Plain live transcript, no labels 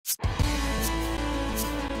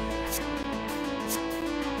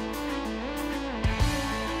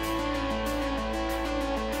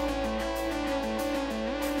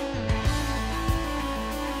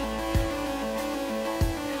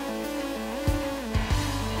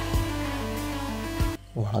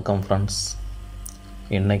வணக்கம் ஃப்ரெண்ட்ஸ்.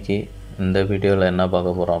 இன்றைக்கி இந்த வீடியோவில் என்ன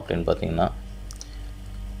பார்க்க போகிறோம் அப்படின்னு பார்த்தீங்கன்னா,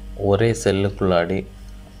 ஒரே செல்லுக்குள்ளாடி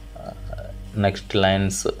next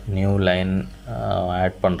lines new line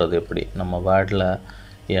add பண்ணுறது எப்படி. நம்ம வேர்டில்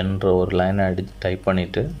என்ற ஒரு லைனை டைப்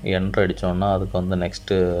பண்ணிவிட்டு என்ட்ரு அடித்தோன்னா அதுக்கு வந்து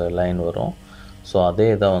நெக்ஸ்ட்டு லைன் வரும். ஸோ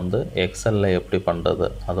அதே இதை வந்து எக்ஸலில் எப்படி பண்ணுறது,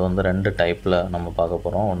 அது வந்து ரெண்டு டைப்பில் நம்ம பார்க்க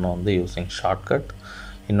போகிறோம். ஒன்று வந்து யூஸிங் ஷார்ட்கட்,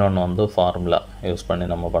 இன்னொன்று வந்து ஃபார்முலா யூஸ் பண்ணி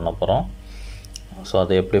நம்ம பண்ண போகிறோம். ஸோ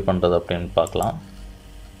அதை எப்படி பண்ணுறது அப்படின்னு பார்க்கலாம்.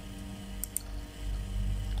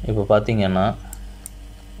 இப்போ பார்த்திங்கன்னா,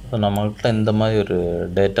 நம்மகிட்ட இந்த மாதிரி ஒரு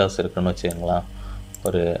டேட்டாஸ் இருக்குதுன்னு வச்சுக்கோங்களேன்.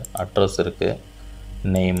 ஒரு அட்ரஸ் இருக்குது,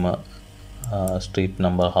 name, street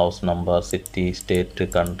number, house number, city, state,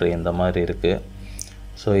 country இந்த மாதிரி இருக்குது.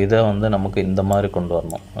 ஸோ இதை வந்து நமக்கு இந்த மாதிரி கொண்டு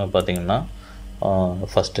வரணும். பார்த்திங்கன்னா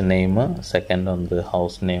ஃபஸ்ட்டு நேமு, செகண்ட் வந்து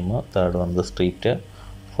ஹவுஸ் நேமு, தேர்டு வந்து ஸ்ட்ரீட்டு,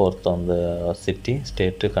 ஃபோர்த்து வந்து சிட்டி,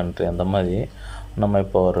 ஸ்டேட்டு, கண்ட்ரி அந்த மாதிரி நம்ம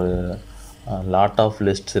இப்போ ஒரு லாட் ஆஃப்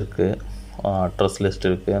லிஸ்ட்ஸ் இருக்குது, அட்ரஸ் லிஸ்ட்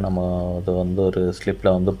இருக்குது. நம்ம அது வந்து ஒரு ஸ்லிப்பில்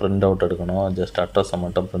வந்து பிரிண்ட் அவுட் எடுக்கணும். ஜஸ்ட் அட்ரஸை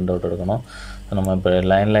மட்டும் பிரிண்ட் அவுட் எடுக்கணும். நம்ம இப்போ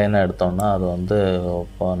லைனாக எடுத்தோம்னா அது வந்து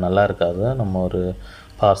இப்போ நல்லா இருக்காது. நம்ம ஒரு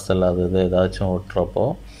பார்சல் அது இது ஏதாச்சும் ஓட்டுறப்போ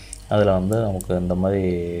அதில் வந்து நமக்கு இந்த மாதிரி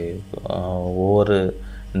ஒவ்வொரு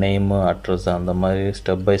நேமு, அட்ரஸ் அந்த மாதிரி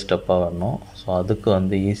ஸ்டெப் பை ஸ்டெப்பாக வரணும். ஸோ அதுக்கு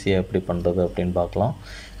வந்து ஈஸியாக எப்படி பண்ணுறது அப்படின்னு பார்க்கலாம்.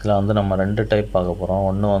 இதில் வந்து நம்ம ரெண்டு டைப் பார்க்க போகிறோம்.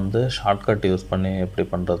 ஒன்று வந்து ஷார்ட்கட் யூஸ் பண்ணி எப்படி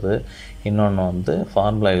பண்ணுறது, இன்னொன்று வந்து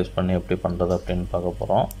ஃபார்முலா யூஸ் பண்ணி எப்படி பண்ணுறது அப்படின்னு பார்க்க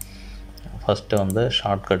போகிறோம். ஃபஸ்ட்டு வந்து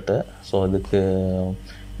ஷார்ட்கட்டு. ஸோ இதுக்கு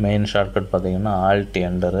மெயின் ஷார்ட்கட் பார்த்திங்கன்னா ஆல்ட்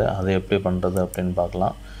என்டரு. அதை எப்படி பண்ணுறது அப்படின்னு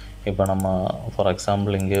பார்க்கலாம். இப்போ நம்ம ஃபார்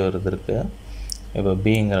எக்ஸாம்பிள் இங்கே ஒரு இது இருக்குது. இப்போ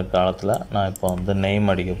பிங்கிற காலத்தில் நான் இப்போ வந்து நேம்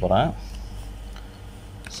அடிக்க போகிறேன்,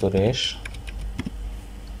 சுரேஷ்.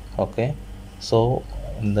 ஓகே. ஸோ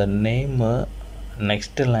இந்த நேமு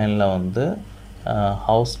நெக்ஸ்ட்டு லைனில் வந்து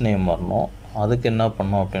ஹவுஸ் நேம் வரணும். அதுக்கு என்ன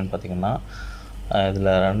பண்ணோம் அப்படின்னு பார்த்திங்கன்னா, இதில்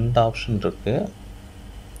ரெண்டு ஆப்ஷன் இருக்குது.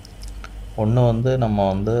 ஒன்று வந்து நம்ம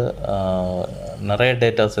வந்து நிறைய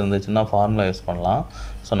டேட்டாஸ் இருந்துச்சுன்னா ஃபார்முலா யூஸ் பண்ணலாம்.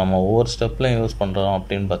 ஸோ நம்ம ஒவ்வொரு ஸ்டெப்லையும் யூஸ் பண்ணுறோம்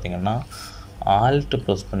அப்படின்னு பார்த்திங்கன்னா, ஆல்ட்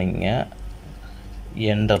ப்ரெஸ் பண்ணிங்க,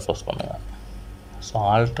 என்டர் ப்ரெஸ் பண்ணுங்கள். ஸோ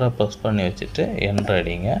ஆல்ட்ரை ப்ரெஸ் பண்ணி வச்சுட்டு என்டர்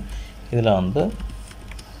அடிங்க. இதில் வந்து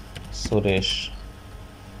சுரேஷ்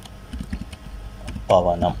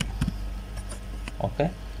பவனம். ஓகே.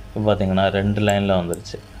 இப்போ பார்த்திங்கன்னா ரெண்டு லைனில்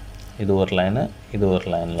வந்துருச்சு. இது ஒரு லைனு, இது ஒரு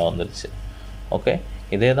லைனில் வந்துருச்சு. ஓகே.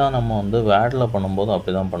 இதே தான் நம்ம வந்து வேர்டில் பண்ணும்போது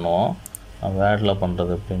அப்படி தான் பண்ணுவோம். வேர்டில்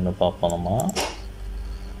பண்ணுறது எப்படின்னு பார்ப்போம். நம்ம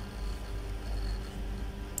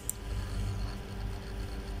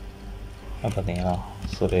பார்த்திங்கன்னா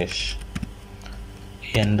சுரேஷ்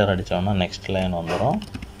என்டர் அடித்தோன்னா நெக்ஸ்ட் லைன் வந்துடும்,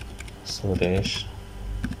 சுரேஷ்.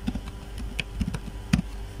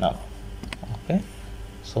 ஓகே.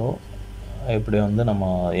 ஸோ இப்படி வந்து நம்ம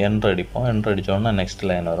என்டர் அடிப்போம். என்டர் அடித்தோன்னா நெக்ஸ்ட்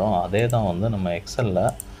லைன் வரும். அதே தான் வந்து நம்ம எக்ஸலில்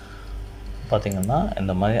பார்த்திங்கன்னா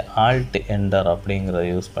இந்த மாதிரி ஆல்ட் என்டர் அப்படிங்கிறத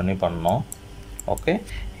யூஸ் பண்ணி பண்ணோம். ஓகே.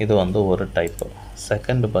 இது வந்து ஒரு டைப்பு.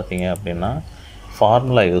 செகண்டு பார்த்திங்க அப்படின்னா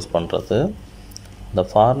ஃபார்முலா யூஸ் பண்ணுறது. இந்த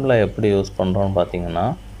ஃபார்முலா எப்படி யூஸ் பண்ணுறோன்னு பார்த்திங்கன்னா,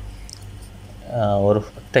 ஒரு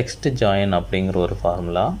டெக்ஸ்ட் ஜாயின் அப்படிங்கிற ஒரு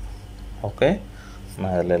ஃபார்முலா. ஓகே.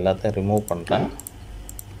 நான் இதில் எல்லாத்தையும் ரிமூவ் பண்ணுறேன்.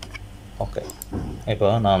 ஓகே. இப்போ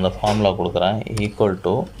நான் அந்த ஃபார்முலா கொடுக்குறேன். ஈக்குவல்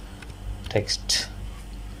டு டெக்ஸ்ட்,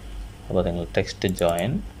 பார்த்திங்களா, டெக்ஸ்ட்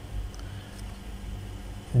ஜாயின்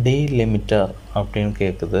டீலிமிட்டர் அப்படின்னு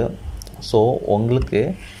கேட்குது. ஸோ உங்களுக்கு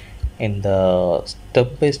இந்த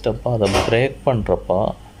ஸ்டெப் பை ஸ்டெப்பாக அதை பிரேக் பண்ணுறப்போ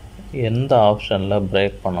எந்த ஆப்ஷனில்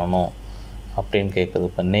பிரேக் பண்ணணும் அப்படின்னு கேட்குது.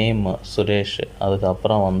 இப்போ நேமு சுரேஷ்,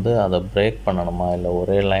 அதுக்கப்புறம் வந்து அதை பிரேக் பண்ணணுமா இல்லை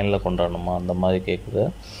ஒரே லைனில் கொண்டு வரணுமா அந்த மாதிரி கேட்குது.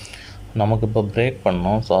 நமக்கு இப்போ பிரேக்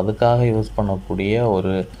பண்ணணும். ஸோ அதுக்காக யூஸ் பண்ணக்கூடிய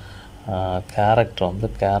ஒரு கேரக்டர் வந்து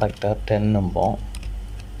கேரக்டர் 10.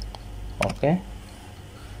 ஓகே.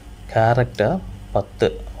 கேரக்டர் 10.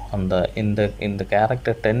 அந்த இந்த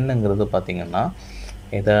கேரக்டர் 10ங்கிறது பார்த்திங்கன்னா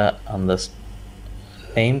இதை அந்த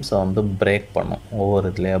நேம்ஸை வந்து பிரேக் பண்ணும்,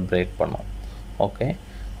 ஒவ்வொரு இதுலேயே பிரேக் பண்ணும். ஓகே.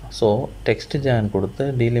 ஸோ டெக்ஸ்ட் ஜாயின் கொடுத்து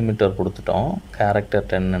டீலிமிட்டர் கொடுத்துட்டோம் கேரக்டர்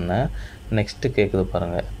 10ன்னு. நெக்ஸ்ட்டு கேட்குது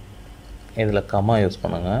பாருங்கள், இதில் கமா யூஸ்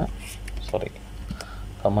பண்ணுங்கள்.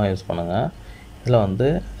 கமா யூஸ் பண்ணுங்கள். இதில் வந்து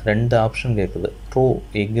ரெண்டு ஆப்ஷன் கேட்குது. True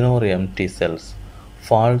ignore empty cells,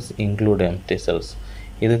 falls include empty cells.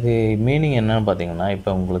 இதுக்கு மீனிங் என்னன்னு பார்த்தீங்கன்னா, இப்போ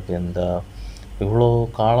உங்களுக்கு இந்த இவ்வளோ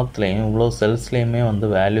காலத்துலேயும் இவ்வளோ செல்ஸ்லேயுமே வந்து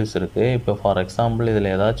வேல்யூஸ் இருக்குது. இப்போ ஃபார் எக்ஸாம்பிள்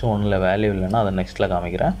இதில் ஏதாச்சும் ஒன்றில் வேல்யூ இல்லைன்னா அதை நெக்ஸ்ட்டில்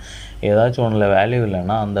காமிக்கிறேன். ஏதாச்சும் ஒன்றில் வேல்யூ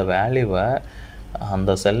இல்லைன்னா அந்த வேல்யூவை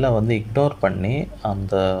அந்த செல்லை வந்து இக்னோர் பண்ணி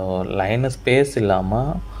அந்த லைனை ஸ்பேஸ்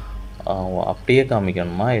இல்லாமல் அப்படியே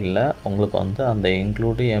காமிக்கணுமா, இல்லை உங்களுக்கு வந்து அந்த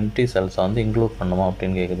இன்க்ளூடு எம்டி செல்ஸை வந்து இன்க்ளூட் பண்ணணுமா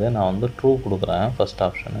அப்படின்னு கேட்குது. நான் வந்து ட்ரூ கொடுக்குறேன் first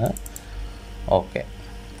option. Okay.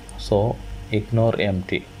 So ignore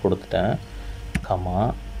empty கொடுத்துட்டேன், கமா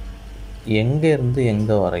எங்கேருந்து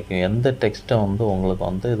எங்கே வரைக்கும் எந்த டெக்ஸ்ட்டை வந்து உங்களுக்கு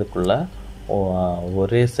வந்து இதுக்குள்ளே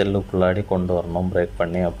ஒரே செல்லுக்குள்ளாடி கொண்டு வரணும் பிரேக்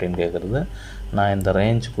பண்ணி அப்படின்னு கேட்குறது. நான் இந்த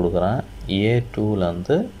ரேஞ்ச் கொடுக்குறேன்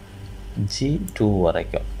A2லேருந்து G2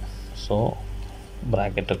 வரைக்கும். ஸோ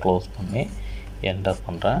ப்ராக்கெட்டை க்ளோஸ் பண்ணி என்டர்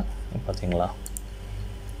பண்ணுறேன். பார்த்தீங்களா?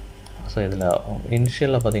 ஸோ இதில்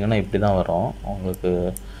இனிஷியலில் பார்த்திங்கன்னா இப்படி தான் வரும் உங்களுக்கு.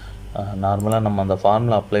 நார்மலாக நம்ம அந்த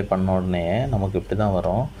ஃபார்முலா அப்ளை பண்ண உடனே நமக்கு இப்படி தான்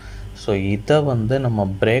வரும். ஸோ இதை வந்து நம்ம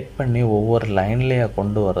பிரேக் பண்ணி ஒவ்வொரு லைன்லேயே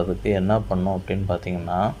கொண்டு வர்றதுக்கு என்ன பண்ணோம் அப்படின்னு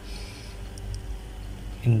பார்த்திங்கன்னா,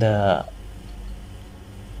 இந்த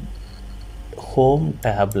ஹோம்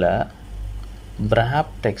டேபில்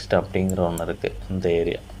வ்ராப் டெக்ஸ்ட் அப்படிங்கிற ஒன்று இருக்குது, இந்த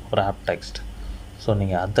ஏரியா வ்ராப் டெக்ஸ்ட். ஸோ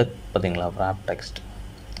நீங்கள் அதை பார்த்தீங்களா, வ்ராப் டெக்ஸ்ட்.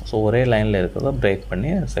 ஸோ ஒரே லைனில் இருக்கிறத பிரேக்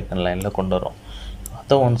பண்ணி செகண்ட் லைனில் கொண்டு வரோம்.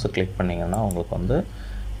 அதை ஒன்ஸ் கிளிக் பண்ணிங்கன்னா உங்களுக்கு வந்து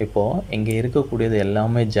இப்போது இங்கே இருக்கக்கூடியது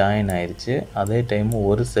எல்லாமே ஜாயின் ஆயிடுச்சு. அதே டைம்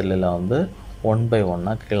ஒரு செல்லில் வந்து 1 by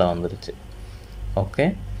 1 கீழே வந்துருச்சு. ஓகே,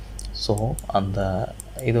 ஸோ அந்த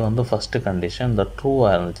இது வந்து ஃபஸ்ட்டு கண்டிஷன். இந்த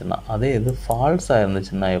ட்ரூவாக இருந்துச்சுன்னா, அதே இது ஃபால்ஸாக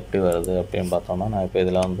இருந்துச்சுன்னா எப்படி வருது அப்படின்னு பார்த்தோம்னா, நான் இப்போ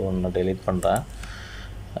இதில் வந்து ஒன்று டெலீட் பண்ணுறேன்.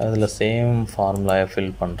 இதில் சேம் ஃபார்முலாவை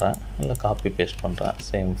ஃபில் பண்ணுறேன், இல்லை காப்பி பேஸ்ட் பண்ணுறேன்.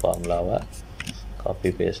 சேம் ஃபார்முலாவை காப்பி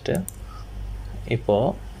பேஸ்ட்டு.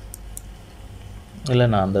 இப்போது இல்லை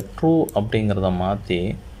நான் அந்த ட்ரூ அப்படிங்கிறத மாற்றி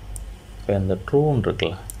இப்போ இந்த ட்ரூன்னு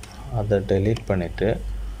இருக்குல்ல அதை டெலீட் பண்ணிவிட்டு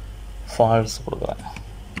ஃபால்ஸ் கொடுக்குறேன்.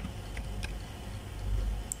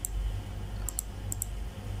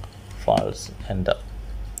 Falls enter.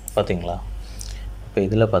 பார்த்தீங்களா? இப்போ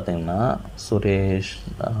இதில் பார்த்தீங்கன்னா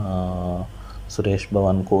சுரேஷ்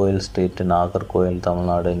பவன், கோயில் ஸ்ட்ரீட், நாகர்கோயில்,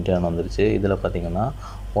 தமிழ்நாடு, இந்தியான்னு வந்துருச்சு. இதில் பார்த்தீங்கன்னா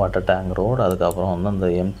வாட்டர் டேங்க் ரோடு, அதுக்கப்புறம் வந்து அந்த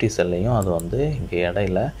எம்டி செல்லையும் அது வந்து இங்கே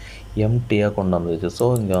இடையில எம்டியாக கொண்டு வந்துருச்சு. ஸோ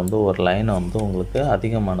இங்கே வந்து ஒரு லைனை வந்து உங்களுக்கு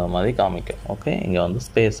அதிகமான மாதிரி காமிக்கும். ஓகே, இங்கே வந்து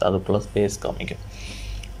ஸ்பேஸ், அதுக்குள்ளே ஸ்பேஸ் காமிக்கும்.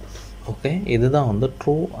 ஓகே, இதுதான் வந்து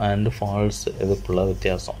ட்ரூ அண்ட் ஃபால்ஸ் இதுக்குள்ள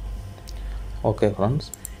வித்தியாசம். ஓகே ஃப்ரெண்ட்ஸ்,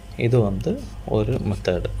 இது வந்து ஒரு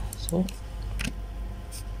மெத்தடு. ஸோ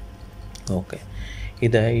ஓகே,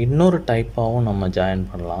 இதை இன்னொரு டைப்பாகவும் நம்ம ஜாயின்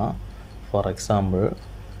பண்ணலாம். ஃபார் எக்ஸாம்பிள்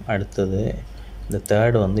அடுத்தது இந்த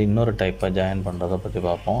தேர்டு வந்து இன்னொரு டைப்பாக ஜாயின் பண்ணுறதை பற்றி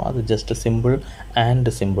பார்ப்போம். அது just simple and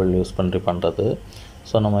simple use பண்ணி பண்ணுறது.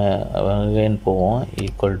 ஸோ நம்ம அகைன் போவோம்,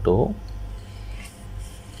 ஈக்குவல் டு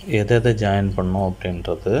எதை ஜாயின் பண்ணோம்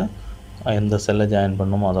அப்படின்றது, எந்த செல்லை ஜாயின்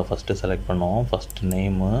பண்ணணுமோ அதை ஃபஸ்ட்டு செலக்ட் பண்ணுவோம். ஃபஸ்ட்டு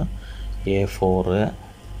நேமு A4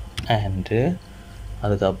 அண்டு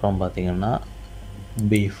அதுக்கப்புறம் பார்த்திங்கன்னா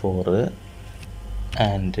B4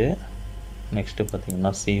 அண்டு நெக்ஸ்ட்டு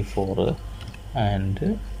பார்த்திங்கன்னா C4 and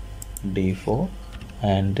D4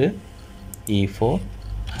 and E4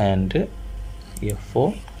 and F4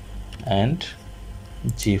 and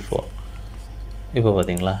G4. இப்போ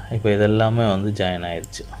பார்த்தீங்களா, இப்போ இதெல்லாமே வந்து ஜாயின்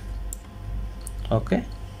ஆயிடுச்சு. ஓகே,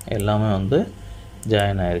 எல்லாமே வந்து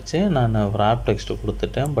ஜாயின் ஆயிடுச்சு. நான் wrap டெக்ஸ்ட்டு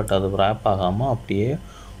கொடுத்துட்டேன், பட் அது wrap ஆகாமல் அப்படியே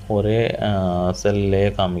ஒரே செல்லே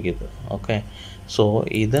காமிக்குது. ஓகே, ஸோ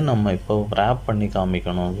இதை நம்ம இப்போ wrap பண்ணி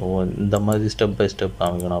காமிக்கணும். இந்த மாதிரி ஸ்டெப் பை ஸ்டெப்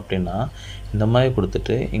காமிக்கணும் அப்படின்னா இந்த மாதிரி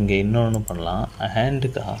கொடுத்துட்டு இங்கே இன்னொன்று பண்ணலாம்.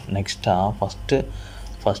 ஹேண்டுக்கு நெக்ஸ்ட்டாக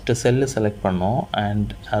ஃபஸ்ட்டு செல்லு செலக்ட் பண்ணோம் அண்ட்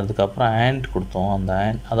அதுக்கப்புறம் ஆண்ட் கொடுத்தோம். அந்த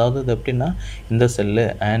ஆண்ட் அதாவது இது எப்படின்னா, இந்த செல்லு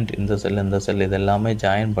அண்ட் இந்த செல்லு இது எல்லாமே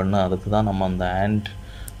ஜாயின் பண்ணு, அதுக்கு தான் நம்ம அந்த ஆண்ட்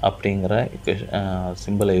அப்படிங்கிற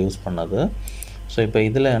சிம்பிளை யூஸ் பண்ணது. ஸோ இப்போ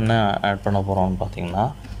இதில் என்ன ஆட் பண்ண போகிறோம்னு பார்த்தீங்கன்னா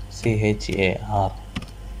CHAR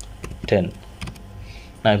 10.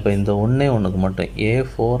 நான் இப்போ இந்த ஒன்றுக்கு மட்டும்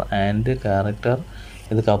A4 அண்டு கேரக்டர்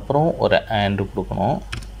இதுக்கப்புறம் ஒரு ஆண்டு கொடுக்கணும்.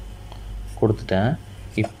 கொடுத்துட்டேன்.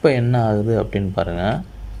 இப்போ என்ன ஆகுது அப்படின்னு பாருங்கள்.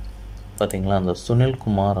 பார்த்தீங்களா, அந்த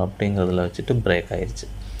சுனில்குமார் அப்படிங்கிறதுல வச்சுட்டு பிரேக் ஆயிடுச்சு.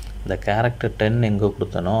 இந்த கேரக்டர் 10 எங்கே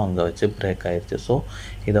கொடுத்தனோ அங்கே வச்சு பிரேக் ஆயிடுச்சு. ஸோ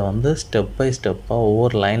இதை வந்து ஸ்டெப் பை ஸ்டெப்பாக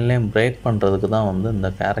ஒவ்வொரு லைன்லேயும் பிரேக் பண்ணுறதுக்கு தான் வந்து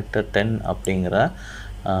இந்த கேரக்டர் 10 அப்படிங்கிற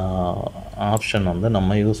ஆப்ஷன் வந்து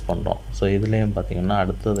நம்ம யூஸ் பண்ணுறோம். ஸோ இதுலேயும் பார்த்திங்கன்னா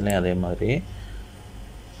அடுத்ததுலேயும் அதே மாதிரி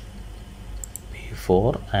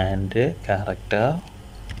B4 and character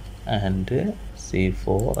and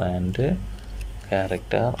C4 and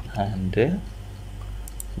character and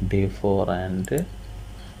D4 and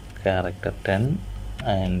character 10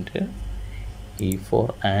 and E4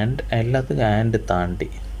 and எல்லாத்துக்கும் ஆண்டு தாண்டி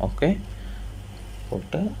ஓகே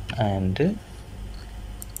போட்டு and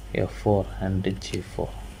F4 and G4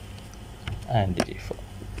 and G4.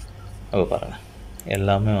 அப்போ பாருங்கள்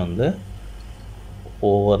எல்லாமே வந்து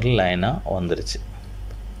ஒவ்வொரு லைனாக வந்துருச்சு.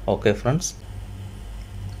 ஓகே ஃப்ரெண்ட்ஸ்,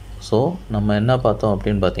 ஸோ நம்ம என்ன பார்த்தோம்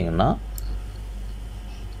அப்படின்னு பார்த்திங்கன்னா,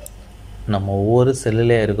 நம்ம ஒவ்வொரு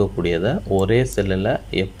செல்லில் இருக்கக்கூடியதை ஒரே செல்லில்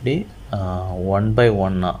எப்படி ஒன் பை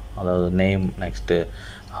ஒன்னாக, அதாவது name next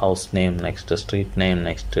house name next street name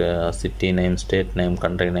next city name state name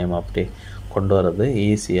country name அப்படி கொண்டு வர்றது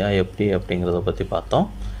ஈஸியாக எப்படி அப்படிங்கிறத பற்றி பார்த்தோம்.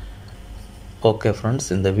 ஓகே ஃப்ரெண்ட்ஸ்,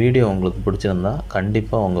 இந்த வீடியோ உங்களுக்கு பிடிச்சிருந்தா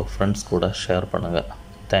கண்டிப்பாக உங்கள் ஃப்ரெண்ட்ஸ் கூட ஷேர் பண்ணுங்கள்.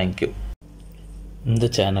 தேங்க்யூ. இந்த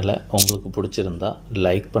சேனலை உங்களுக்கு பிடிச்சிருந்தா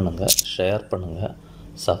லைக் பண்ணுங்கள், ஷேர் பண்ணுங்கள்,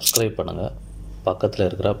 சப்ஸ்கிரைப் பண்ணுங்கள், பக்கத்தில்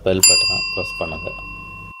இருக்கிற பெல் பட்டனை ப்ரெஸ் பண்ணுங்கள்.